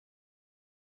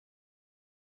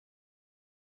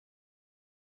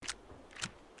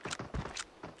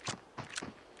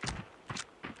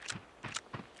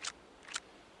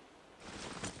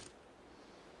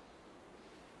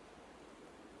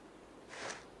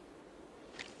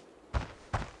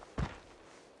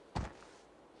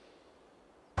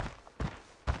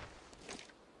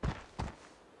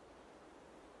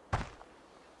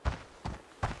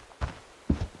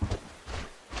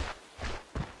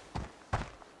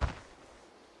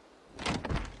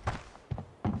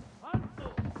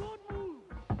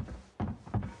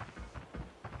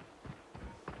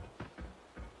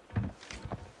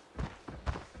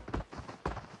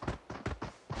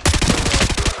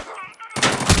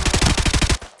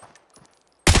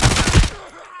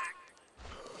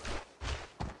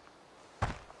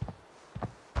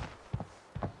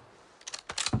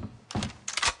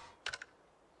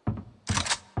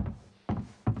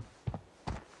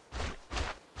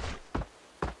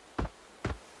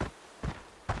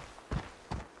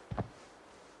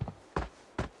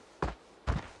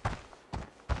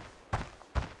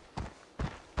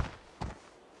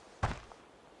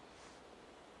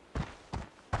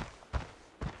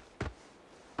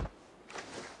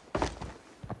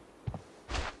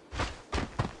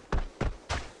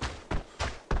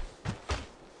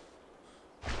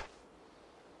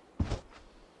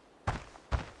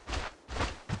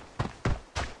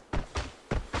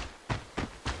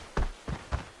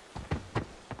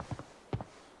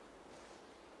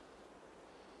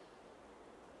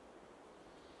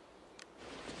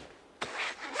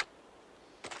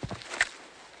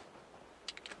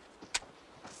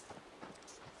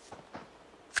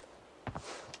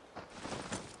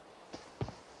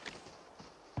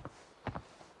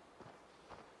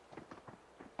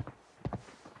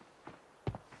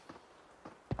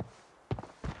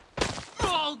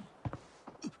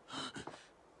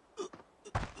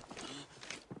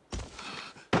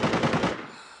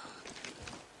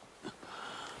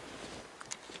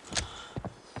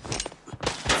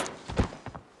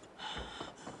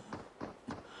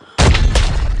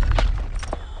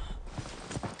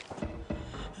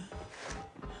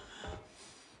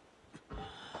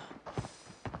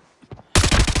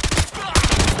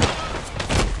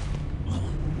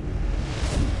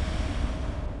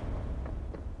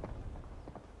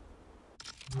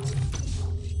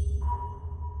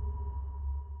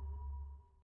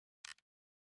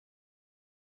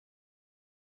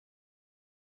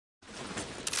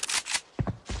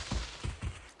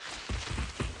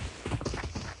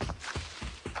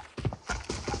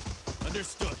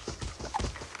Understood.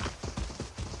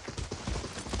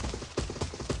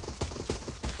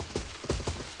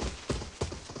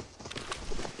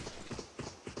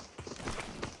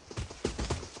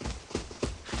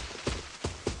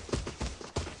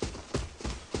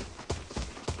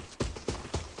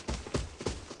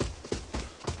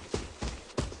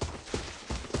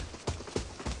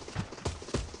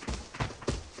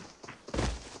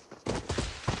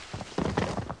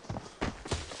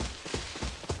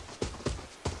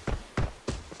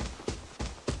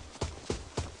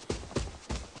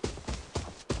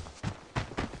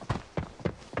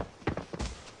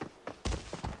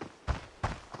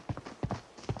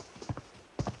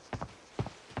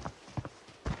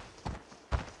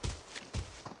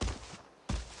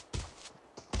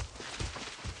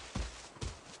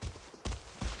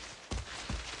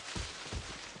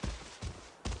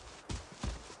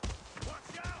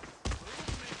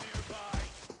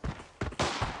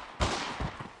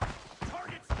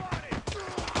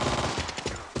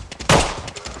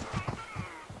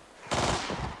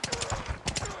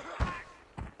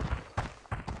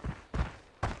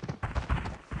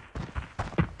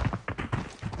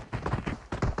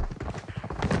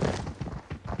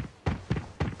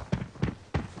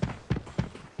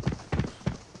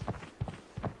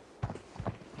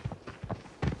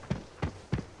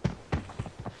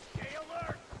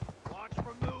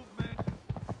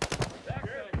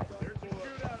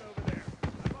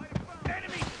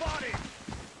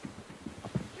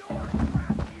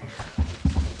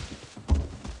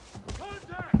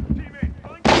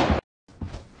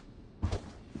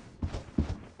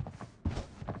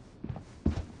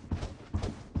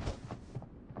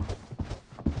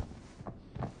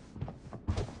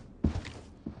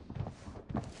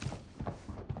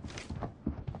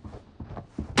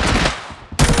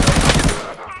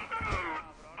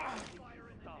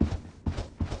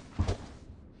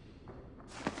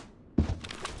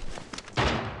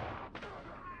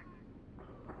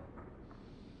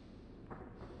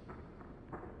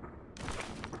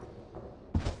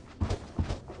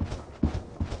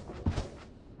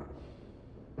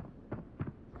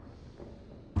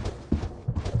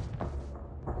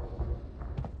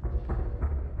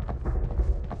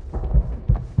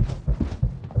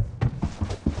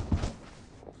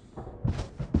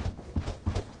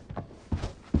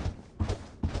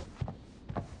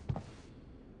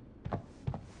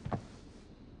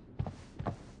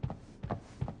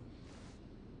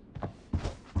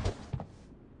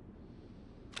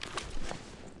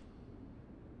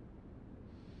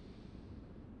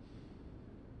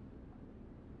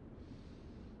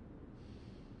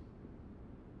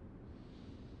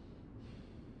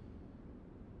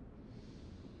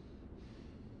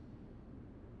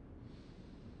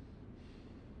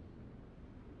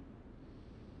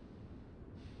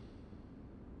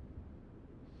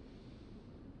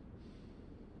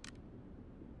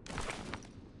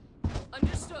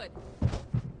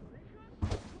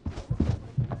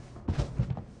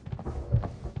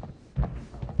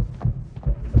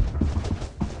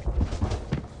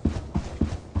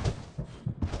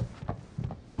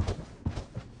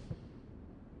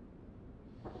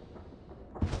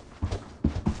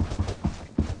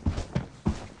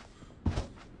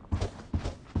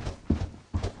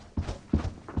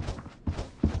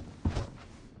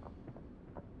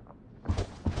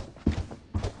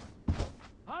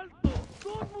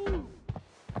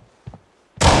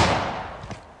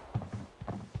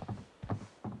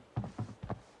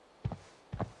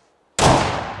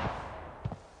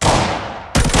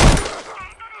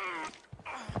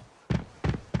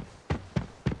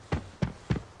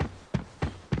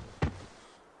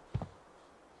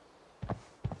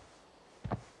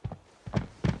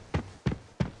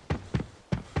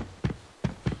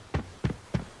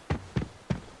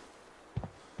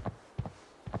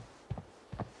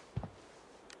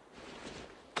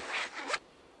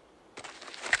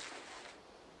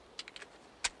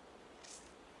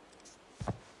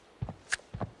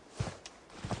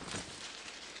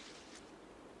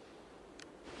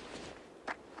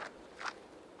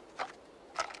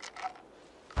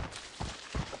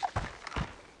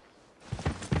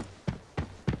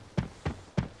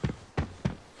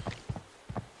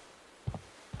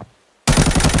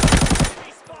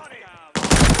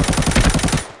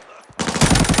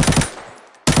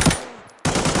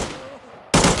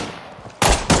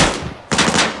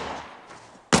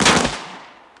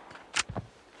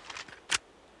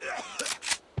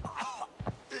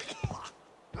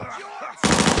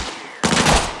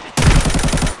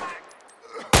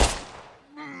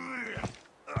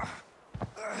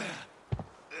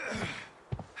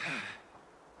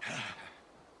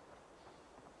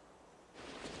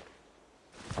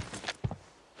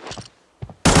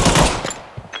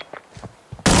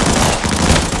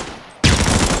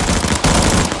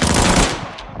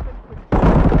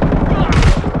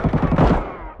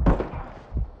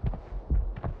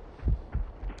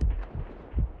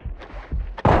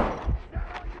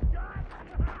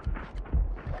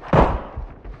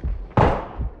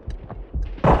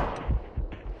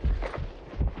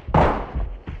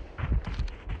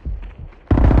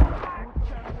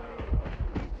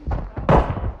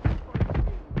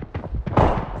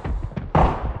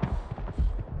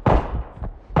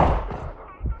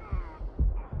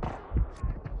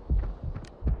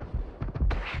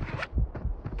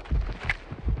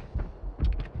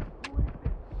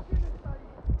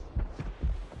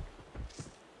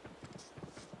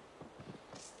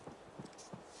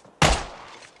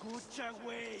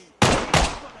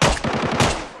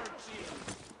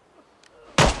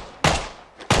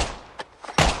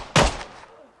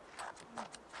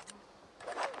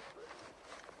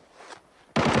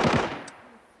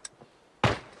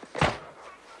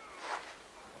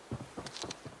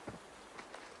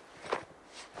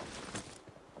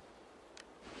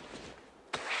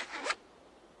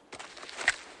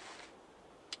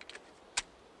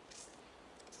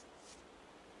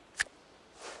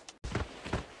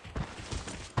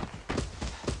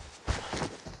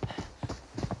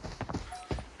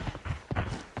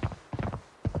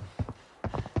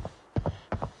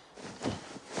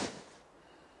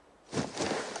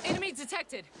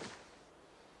 detected.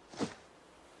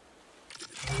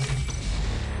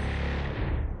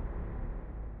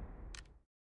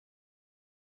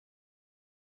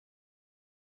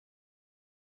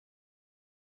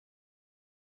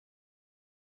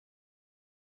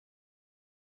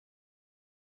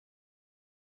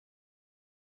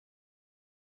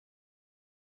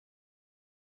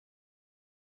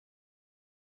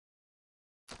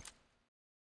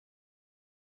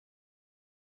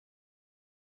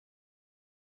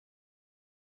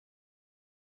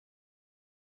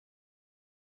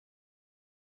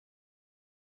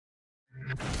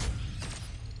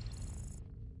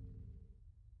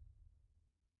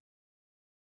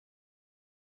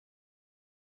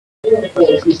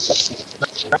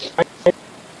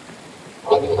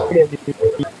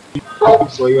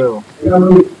 For you. And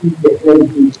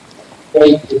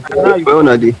now you Where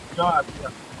una dey? don't appear.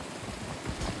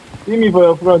 See me for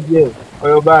your front here, or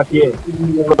your back here,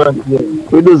 front here.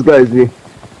 Where those guys dey?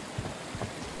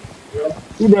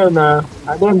 See them now,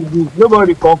 and then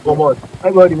nobody come out.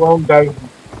 Everybody won't guide you.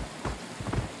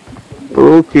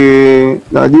 Okay,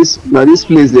 now this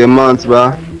place dey mount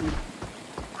ba.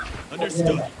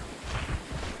 Understood.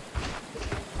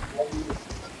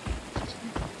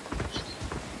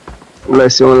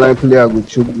 Like say online player go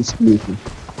choke this place.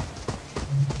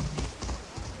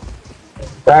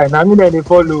 Right, now me then they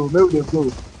follow, maybe they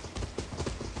go.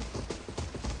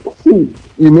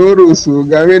 You know those so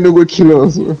guy no go kill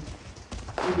us. So.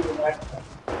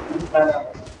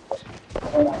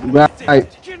 Guy,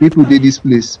 people dey this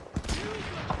place.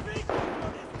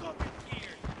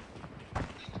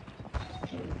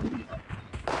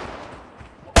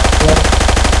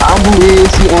 Hey,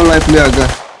 see online player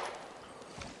guy.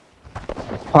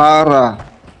 Para.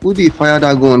 Who dey fire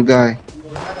that gun guy?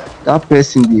 That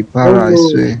person dey para, I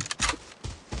swear.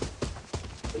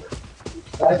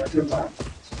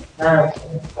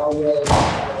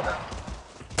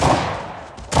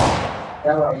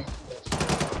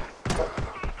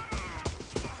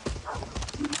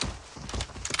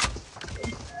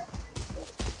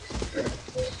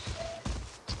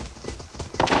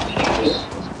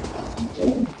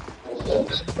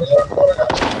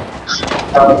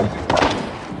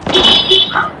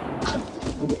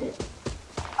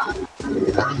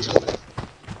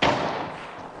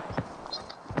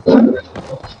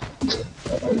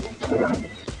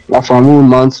 La family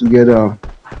man together.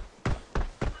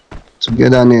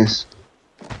 Togetherness.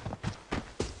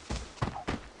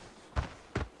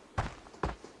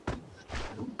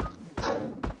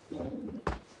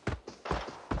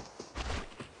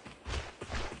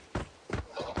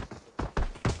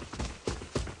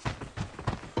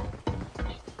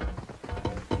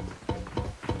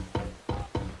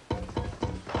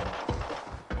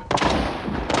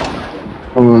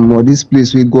 But this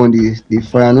place we go on the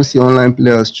fire. I no see online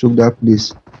players choke that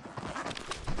place.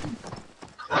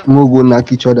 Mo go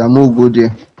knock each other. Mo go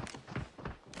there.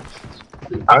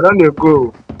 I don't they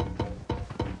go.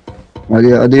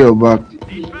 Are they your back?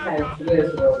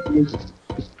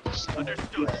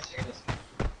 Understood.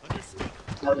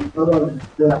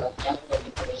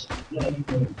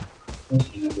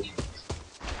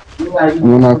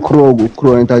 When I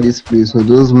go enter this place. So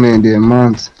those men they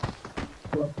mount.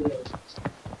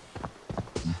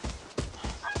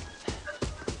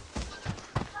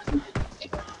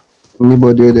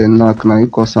 Anybody wey dey knock na you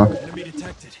cause am. Enemy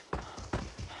detected.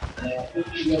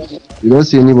 You don't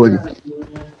see anybody.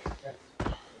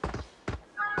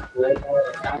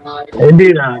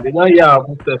 Indeed, they don't hear our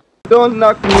footsteps. Don't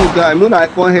knock me, guy. No, I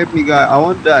can't help me, guy. I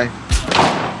won't die.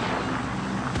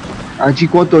 Auntie,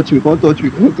 can't touch me. Can't touch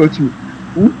me. Can't touch me.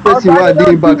 Who person why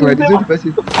dey back like this? Who the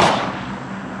person?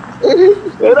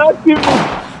 They don't kill me.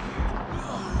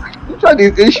 Which one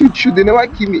they shoot? They never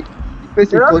kill me. The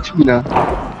person touch me now.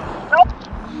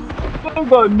 Don't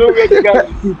go know where the guy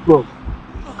is shoot from.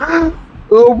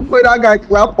 Oh boy, that guy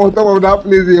clap on top of that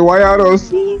place. They wire us.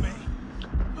 Follow me.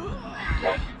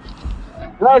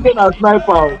 That's a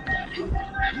sniper.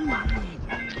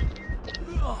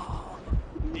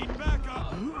 Need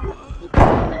backup.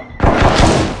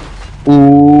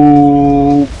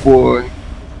 Oh boy.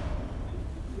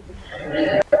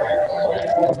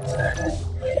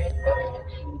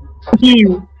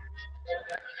 You.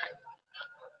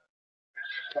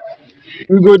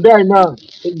 We go die now.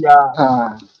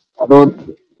 Yeah. I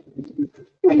don't.